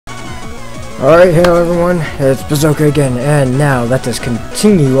Alright, hello everyone, it's Bazooka again, and now let us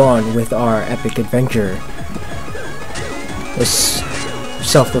continue on with our epic adventure. This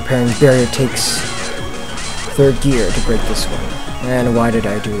self-repairing barrier takes third gear to break this one. And why did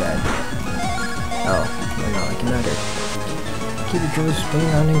I do that? Oh, well, not like it mattered. Keep your drones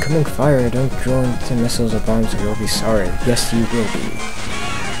spinning on incoming fire, don't drill into missiles or bombs or you'll be sorry. Yes, you will be.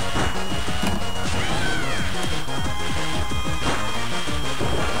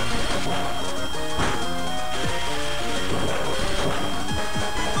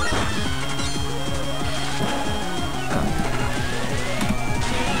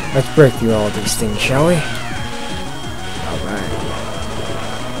 Let's break through all these things, shall we? Alright.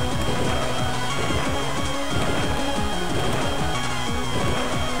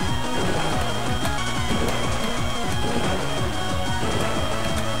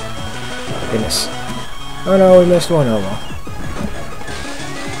 Goodness. Oh no, we missed one. Oh well.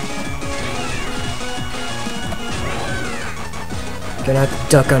 Gonna have to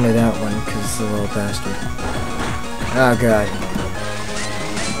duck under that one, because it's a little bastard. Oh god.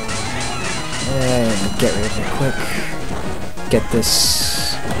 And get rid of it quick. Get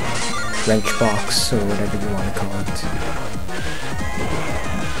this wrench box, or whatever you want to call it.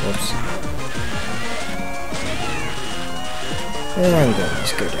 Whoops. And then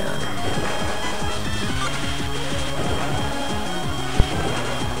let's go down.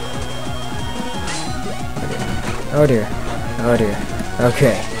 Oh dear. Oh dear.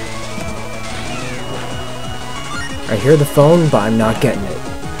 Okay. I hear the phone, but I'm not getting it.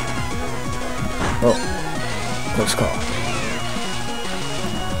 Oh, close call.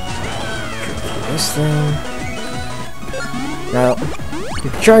 This thing. Now,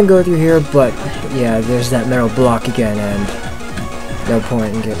 you can try and go through here, but yeah, there's that metal block again, and no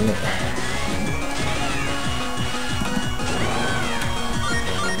point in getting it.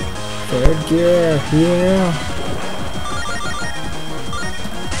 Third gear, yeah.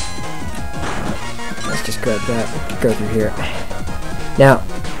 Let's just grab that, go through here. Now,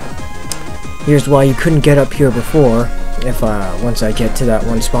 here's why you couldn't get up here before, if once I get to that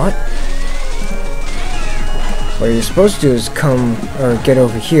one spot. What you're supposed to do is come, or get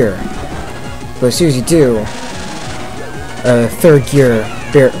over here. But as soon as you do, a third gear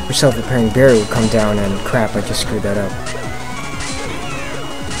self-repairing barrier will come down, and crap, I just screwed that up.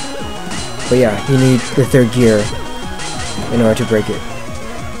 But yeah, you need the third gear in order to break it.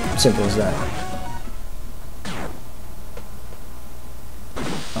 Simple as that.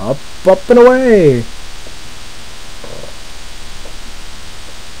 Up and away!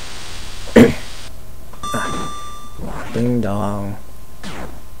 Ding dong.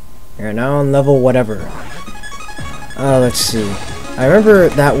 You're now on level whatever. Let's see. I remember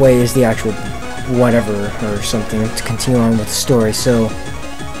that way is the actual whatever or something to continue on with the story, so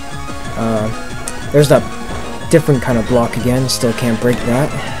there's that different kind of block again, still can't break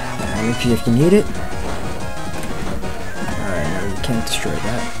that. If you need it. Alright, no, you can't destroy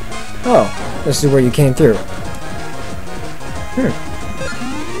that. Oh, this is where you came through.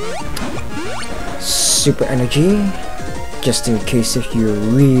 Super energy, just in case if you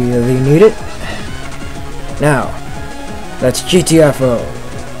really need it. Now, that's GTFO.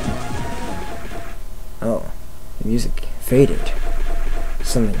 Oh, the music faded.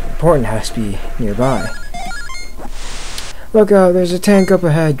 Something important has to be nearby. Look out, there's a tank up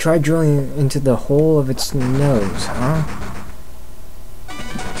ahead. Try drilling into the hole of its nose, huh?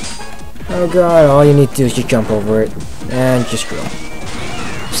 Oh god, all you need to do is just jump over it, and just drill.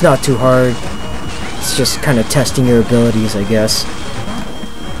 It's not too hard, it's just kind of testing your abilities, I guess.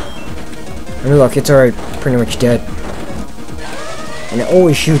 I mean look, it's already pretty much dead. And it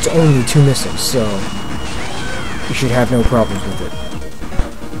always shoots only 2 missiles, so you should have no problems with it.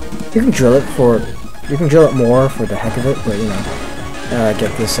 You can drill it more for the heck of it, but you know,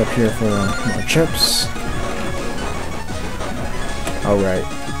 get this up here for more chips. Alright.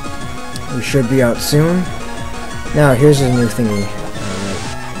 We should be out soon. Now, here's a new thingy.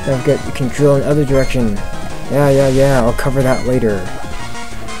 Alright. Don't forget, you can drill in the other direction. Yeah, I'll cover that later.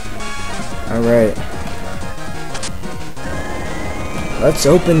 Alright. Let's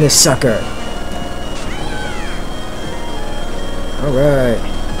open this sucker. Alright.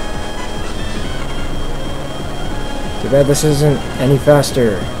 Too bad this isn't any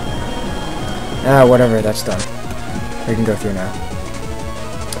faster. Ah, whatever, that's done. We can go through now.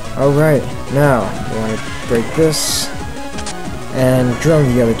 Alright, now, we want to break this, and drill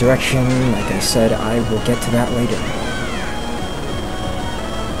in the other direction. Like I said, I will get to that later.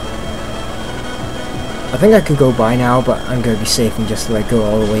 I think I could go by now, but I'm going to be safe and just let go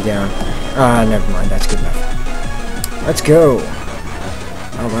all the way down. Never mind, that's good enough. Let's go!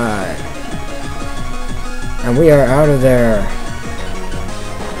 Alright. And we are out of there.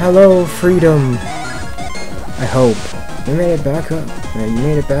 Hello, freedom. I hope. You made it back up. Yeah, you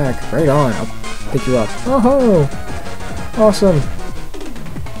made it back. Right on. I'll pick you up. Oh ho! Awesome.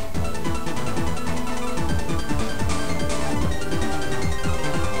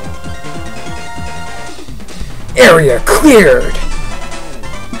 Area cleared!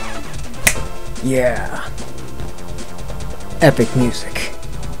 Yeah. Epic music.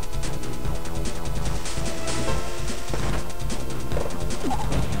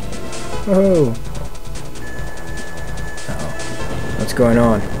 Oh. Uh-oh. What's going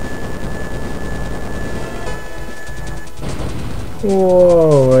on?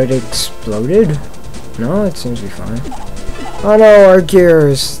 Whoa, it exploded? No, it seems to be fine. Oh no, our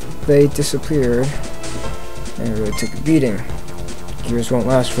gears, they disappeared. They really took a beating. Gears won't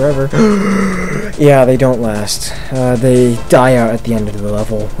last forever. Yeah, they don't last. They die out at the end of the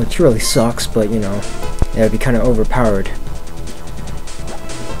level, which really sucks, but you know, yeah, it'd be kind of overpowered.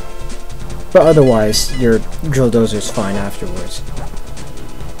 But otherwise, your drill dozer's fine afterwards.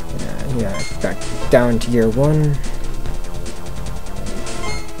 Yeah, back down to gear 1.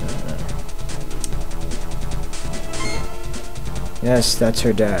 Yes, that's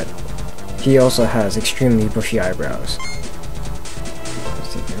her dad. He also has extremely bushy eyebrows.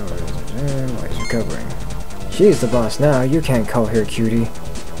 Let's take it over while he's recovering. She's the boss now, you can't call her cutie.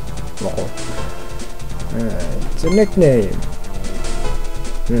 Lol. It's a nickname.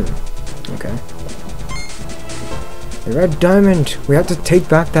 Okay. The red diamond! We have to take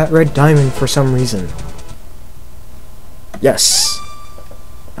back that red diamond for some reason. Yes!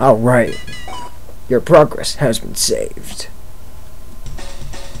 Alright. Your progress has been saved.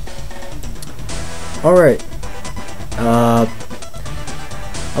 Alright. I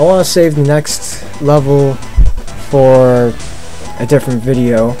want to save the next level for a different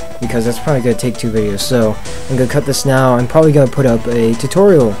video, because that's probably going to take 2 videos, so I'm going to cut this now. I'm probably going to put up a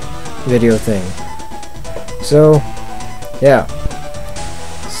tutorial video thing. So, yeah.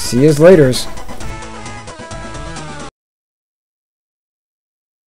 See you laters.